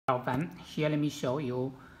Then here let me show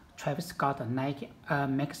you Travis Scott Nike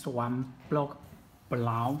Max One Baroque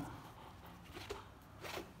Brown.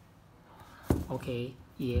 Okay,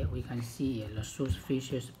 here we can see the shoes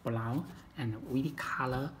features brown and white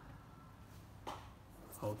color.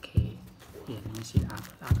 Okay, here let me see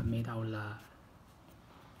after made out the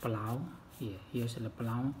brown. Here's the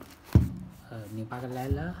brown nubuck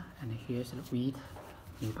leather, and here's the white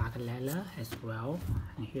nubuck leather as well.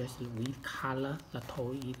 And here's the white color, the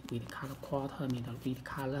toe white color quarter, middle white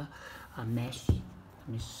color mesh. Let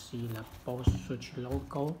me see the both Swoosh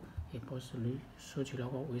logo. Both Swoosh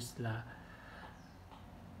logo with the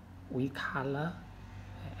white color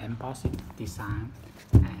embossing design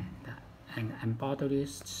and embroidery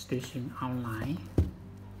stitching online.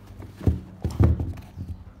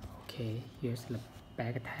 Okay, here's the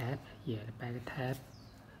back tab. Here the back tab.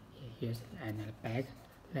 Here's and the back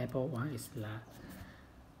label. One is the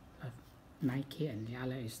Nike and the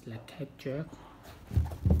other is the Cactus Jack.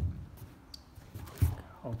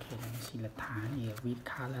 Okay, let me see the tan. Here white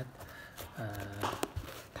colored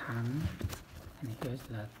tan, and here's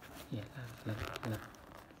the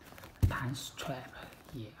tan strap.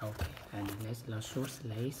 Yeah, okay, and there's the shoes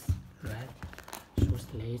lace, red shoes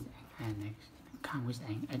lace, and come with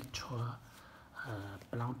an extra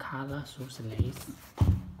brown color shoes lace.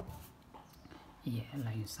 Yeah,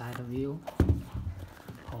 like inside the view.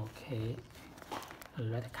 Okay,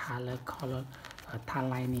 red color tie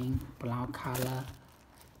lining, brown color,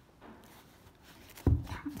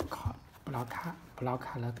 brown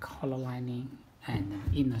color collar lining, and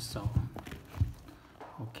inner sole.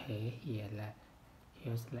 Okay,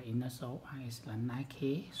 here's the inner sole. One is the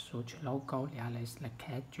Nike Swoosh logo, the other is the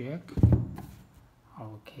Cactus Jack.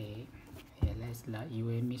 Okay, here there's the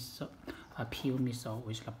UA midsole, pure midsole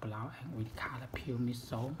with the brown and white color pure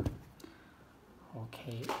midsole.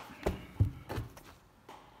 Okay,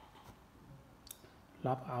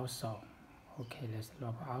 rubber outsole. Okay, there's the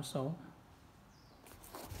rubber outsole.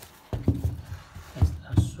 There's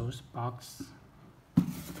the shoes box.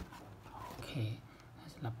 Okay,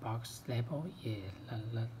 there's the box label. Yeah,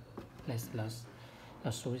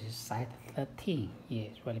 the shoes is size 13. Yeah,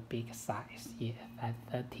 it's really big size. Yeah, size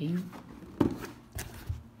 13.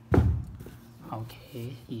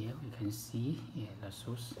 Okay, here we can see the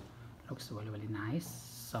shoes looks really nice.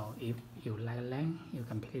 So if you like them, you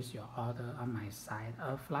can place your order on my site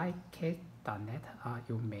flycase.net, or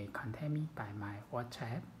you may contact me by my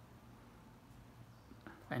WhatsApp.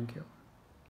 Thank you.